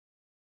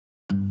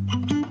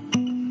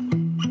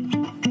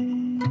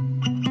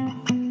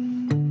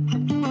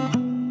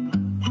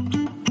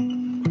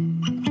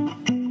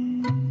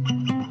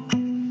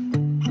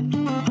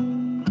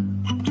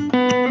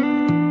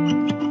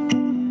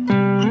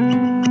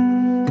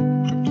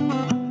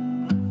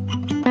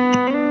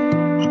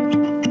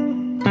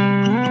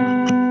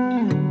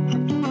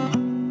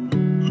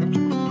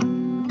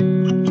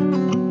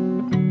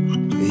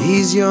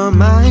ease your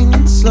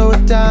mind, slow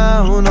it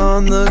down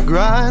on the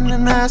grind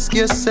and ask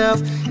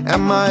yourself,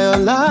 am I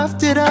alive?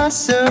 Did I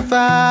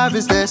survive?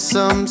 Is there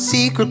some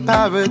secret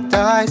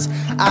paradise?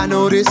 I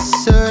notice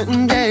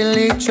certain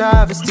daily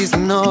travesties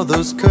and all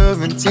those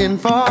current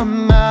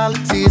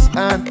informalities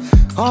and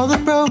all the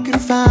broken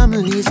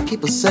families.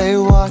 People say,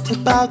 what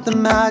about the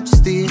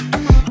majesty?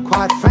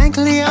 Quite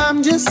frankly,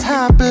 I'm just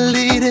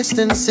happily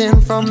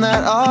distancing from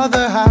that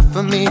other half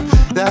of me,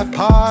 that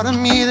part of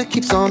me that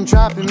keeps on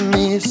trapping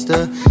me just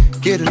to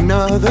get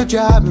another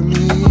job at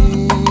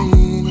me.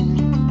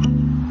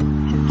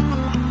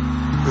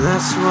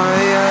 That's why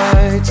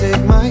I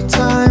take my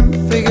time,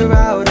 figure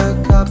out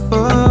a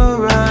couple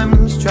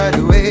rhymes, try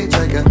to age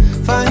like a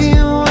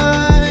fine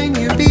wine.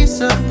 You'd be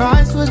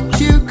surprised what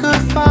you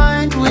could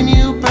find when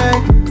you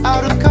break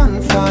out of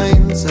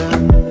confines.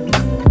 And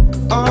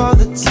all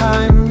the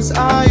times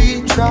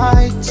I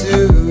try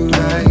to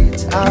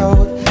write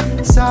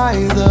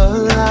outside the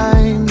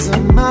lines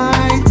of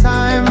my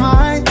time,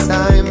 my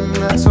time.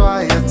 That's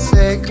why I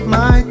take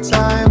my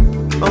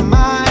time, oh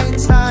my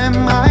time,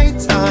 my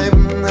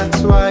time.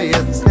 That's why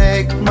I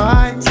take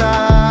my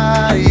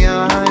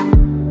time.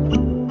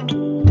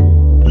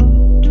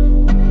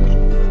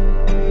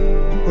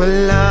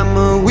 Well, I'm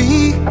a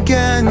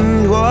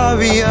weekend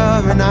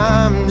warrior and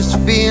I'm just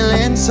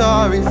feeling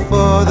sorry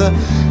for the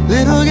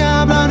little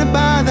guy blinded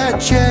by that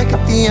check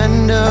at the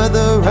end of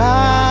the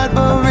ride.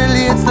 But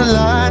really it's the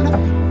line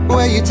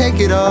where you take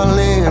it all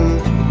in.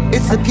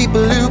 It's the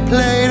people who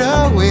play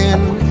to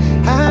win.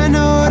 I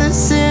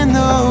notice in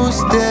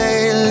those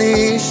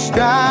daily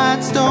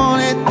strides, don't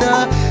let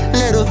the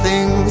little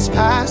things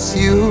pass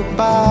you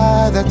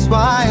by. That's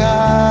why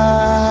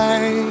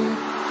I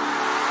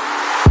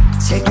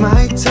take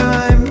my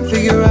time,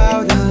 figure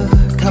out a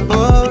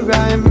couple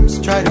rhymes,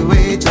 try to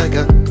age like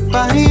a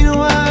fine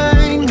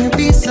wine. You'd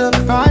be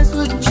surprised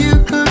what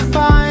you could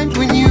find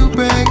when you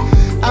break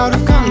out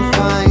of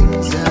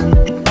confines.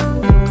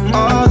 And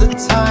all the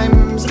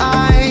times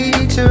I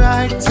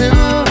try to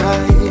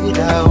write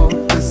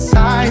out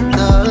beside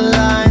the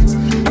lines,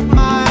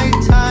 my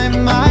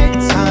time, my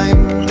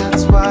time.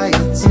 That's why I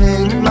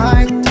take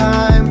my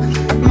time,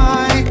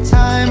 my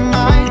time,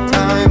 my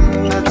time.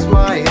 That's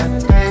why I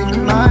take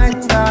my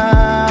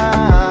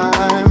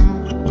time.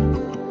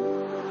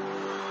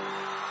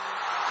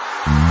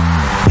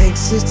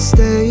 Exit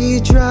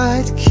stage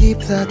right, keep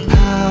that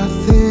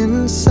path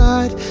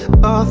inside.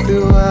 All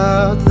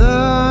throughout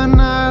the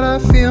night I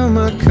feel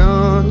my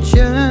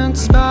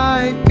conscience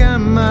spike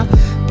and my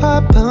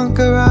pop punk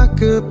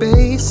rocker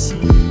bass.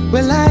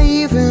 Will I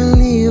even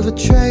leave a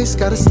trace?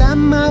 Gotta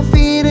stamp my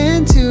feet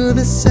into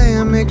the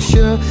sand, make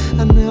sure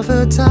I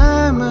never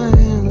tie my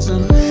hands.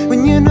 And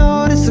when you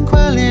notice the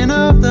quelling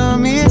of the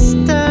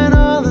mist and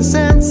all the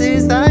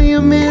senses that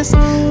you miss,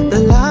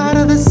 the light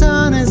of the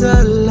sun is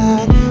a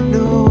light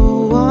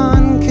no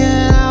one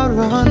can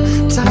outrun.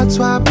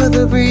 Sideswipe of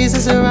the breeze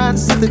as it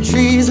rises to the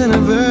trees, and a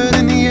bird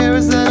in the air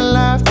is the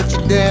life that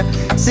you dare.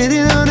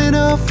 Sitting on an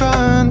old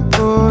front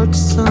porch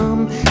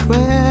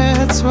somewhere,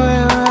 that's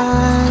where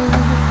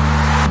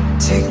I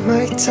take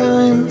my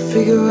time,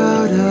 figure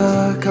out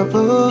a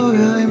couple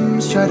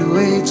rhymes, try to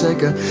age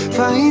like a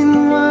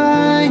fine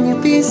wine.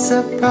 You'd be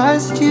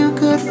surprised what you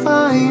could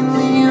find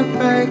when you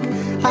break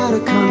out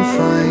of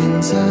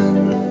confines.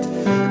 And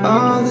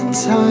all the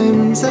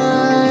times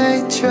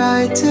I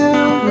try to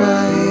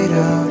write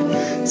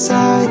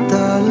outside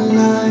the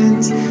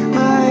lines,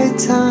 my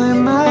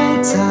time,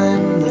 my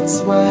time. That's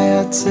why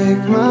I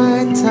take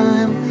my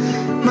time,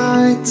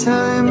 my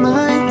time,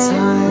 my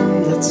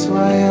time. That's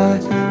why I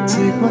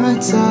take my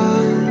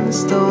time.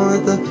 Just don't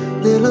let the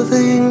little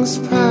things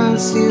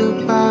pass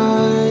you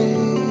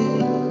by.